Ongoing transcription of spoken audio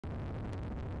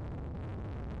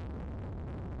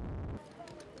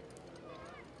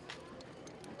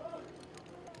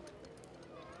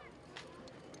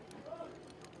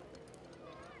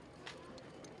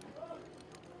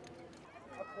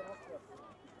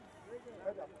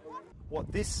What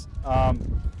this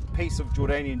piece of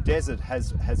Jordanian desert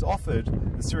has offered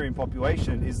the Syrian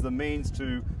population is the means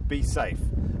to be safe.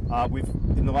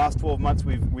 In the last 12 months,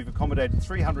 we've accommodated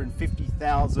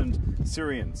 350,000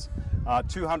 Syrians,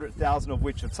 200,000 of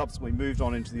which have subsequently moved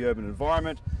on into the urban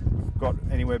environment. We've got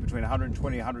anywhere between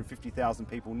 120 and 150,000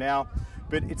 people now,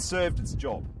 but it served its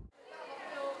job.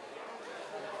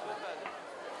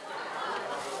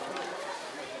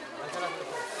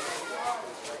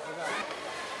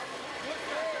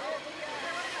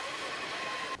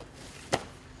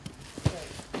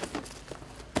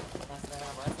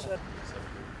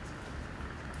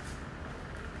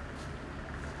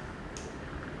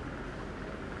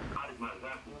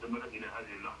 استمرت الى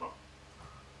هذه اللحظه.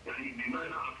 يعني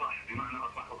بمعنى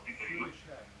اصح اختي كريمه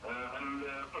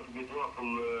القصف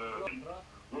يتواصل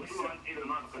وصولا الى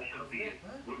المناطق الشرقيه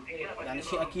والتكافؤ. يعني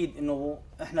شيء اكيد انه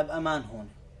احنا بامان هون.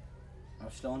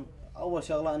 عرفت شلون؟ اول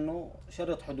شغله انه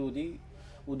شريط حدودي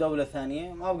ودوله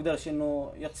ثانيه ما بقدرش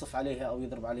انه يقصف عليها او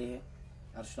يضرب عليها.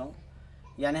 عرفت شلون؟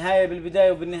 يعني هاي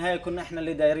بالبدايه وبالنهايه كنا احنا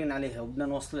اللي دايرين عليها وبدنا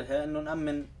نوصل لها انه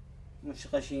نامن مش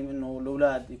غشيم انه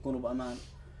الاولاد يكونوا بامان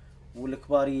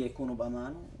والكباريه يكونوا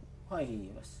بامان، وهاي هي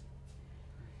بس.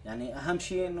 يعني اهم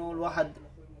شيء انه الواحد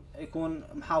يكون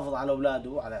محافظ على اولاده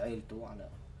وعلى عائلته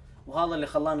وهذا اللي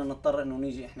خلانا نضطر انه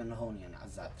نيجي احنا لهون يعني على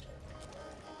الزعتر.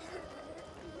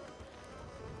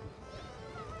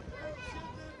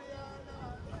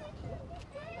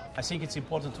 I think it's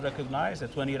important to recognize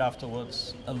that 1 year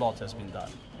afterwards a lot has been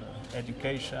done.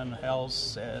 Education,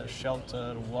 health,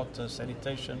 shelter, water,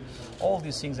 sanitation, all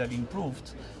these things have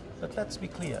improved. But let's be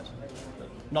clear,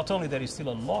 not only there is still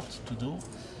a lot to do,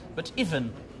 but even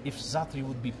if Zatri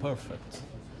would be perfect,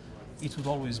 it would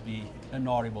always be an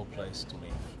horrible place to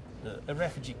live. A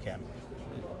refugee camp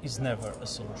is never a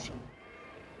solution.